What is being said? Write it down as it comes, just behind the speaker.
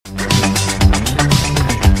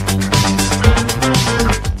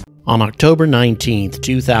On October 19,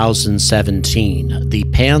 2017, the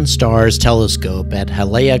Pan-STARRS telescope at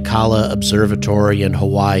Haleakala Observatory in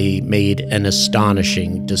Hawaii made an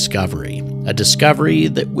astonishing discovery. A discovery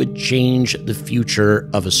that would change the future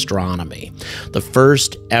of astronomy. The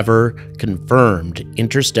first ever confirmed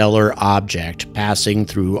interstellar object passing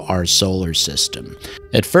through our solar system.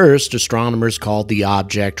 At first, astronomers called the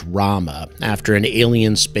object Rama, after an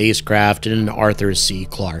alien spacecraft in an Arthur C.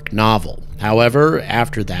 Clarke novel. However,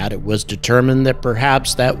 after that, it was determined that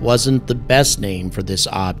perhaps that wasn't the best name for this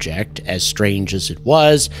object, as strange as it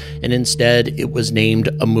was, and instead it was named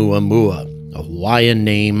Oumuamua, a Hawaiian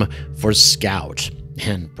name for scout.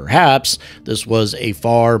 And perhaps this was a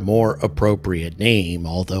far more appropriate name,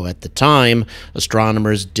 although at the time,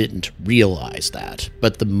 astronomers didn't realize that.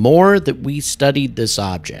 But the more that we studied this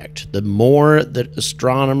object, the more that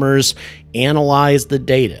astronomers analyzed the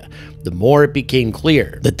data, the more it became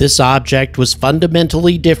clear that this object was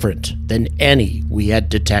fundamentally different than any we had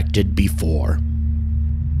detected before.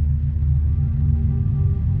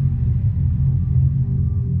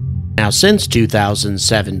 Now, since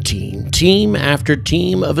 2017, team after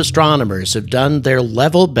team of astronomers have done their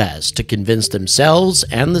level best to convince themselves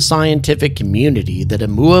and the scientific community that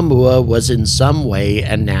Oumuamua was in some way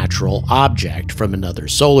a natural object from another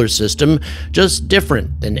solar system, just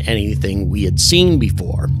different than anything we had seen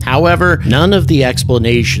before. However, none of the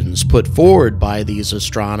explanations put forward by these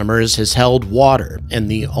astronomers has held water, and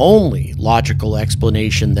the only logical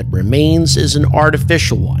explanation that remains is an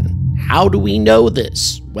artificial one. How do we know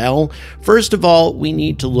this? Well, first of all, we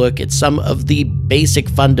need to look at some of the basic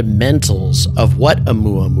fundamentals of what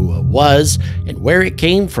Oumuamua was and where it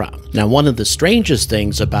came from. Now, one of the strangest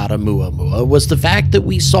things about Oumuamua was the fact that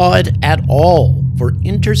we saw it at all. For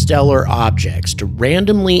interstellar objects to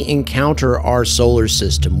randomly encounter our solar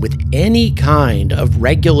system with any kind of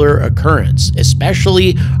regular occurrence,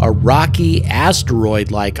 especially a rocky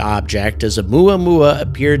asteroid-like object as Oumuamua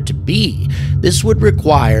appeared to be, this would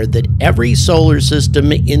require that every solar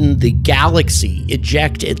system in the galaxy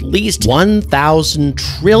eject at least 1,000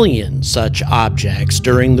 trillion such objects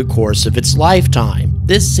during the course of its lifetime.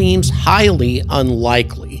 This seems highly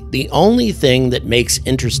unlikely. The only thing that makes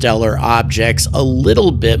interstellar objects a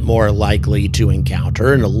little bit more likely to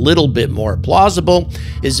encounter and a little bit more plausible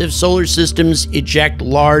is if solar systems eject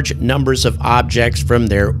large numbers of objects from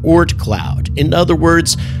their Oort cloud. In other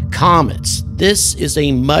words, comets. This is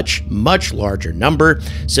a much, much larger number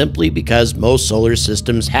simply because most solar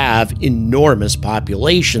systems have enormous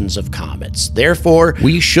populations of comets. Therefore,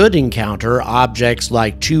 we should encounter objects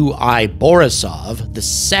like 2I Borisov, the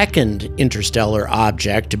second interstellar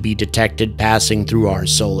object to be detected passing through our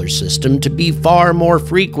solar system, to be far more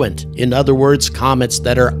frequent. In other words, comets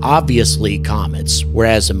that are obviously comets,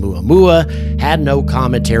 whereas Oumuamua had no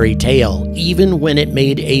cometary tail, even when it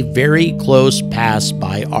made a very close pass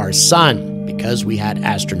by our sun. Because we had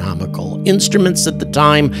astronomical instruments at the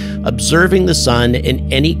time observing the sun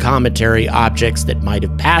and any cometary objects that might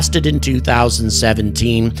have passed it in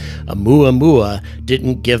 2017, Oumuamua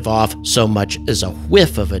didn't give off so much as a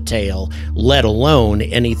whiff of a tail, let alone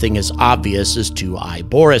anything as obvious as 2I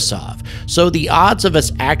Borisov. So the odds of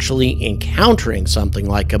us actually encountering something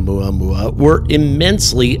like Oumuamua were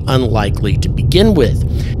immensely unlikely to begin with.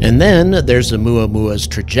 And then there's Oumuamua's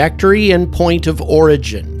trajectory and point of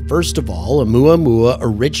origin. First of all, Oumuamua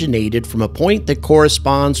originated from a point that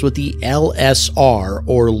corresponds with the LSR,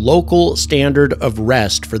 or Local Standard of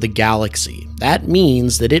Rest for the galaxy. That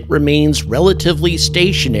means that it remains relatively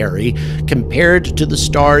stationary compared to the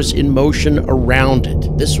stars in motion around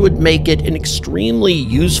it. This would make it an extremely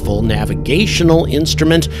useful navigational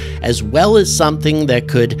instrument, as well as something that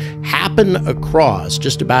could happen across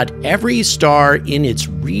just about every star in its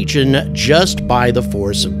region just by the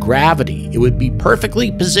force of gravity. It would be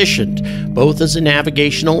perfectly positioned, both as a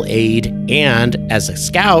navigational aid and as a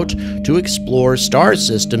scout, to explore star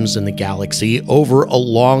systems in the galaxy over a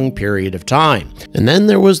long period of time. And then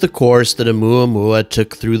there was the course that Oumuamua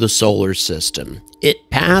took through the solar system. It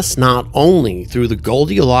passed not only through the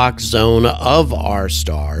Goldilocks zone of our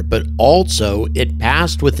star, but also it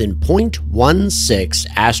passed within 0.16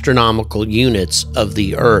 astronomical units of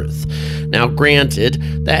the Earth. Now,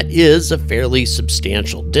 granted, that is a fairly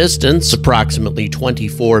substantial distance, approximately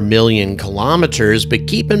 24 million kilometers, but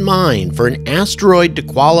keep in mind, for an asteroid to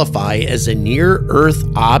qualify as a near-Earth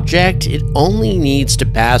object, it only needs to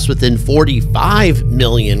pass within 45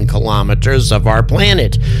 million kilometers of our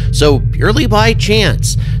planet. So, purely by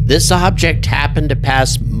chance, this object happened to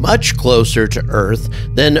pass much closer to Earth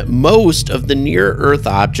than most of the near-Earth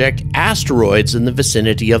object asteroids in the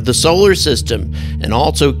vicinity of the solar system. And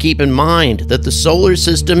also keep in mind that the solar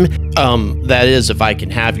system, that is, if I can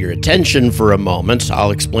have your attention for a moment,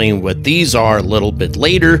 I'll explain what these are a little bit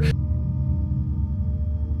later.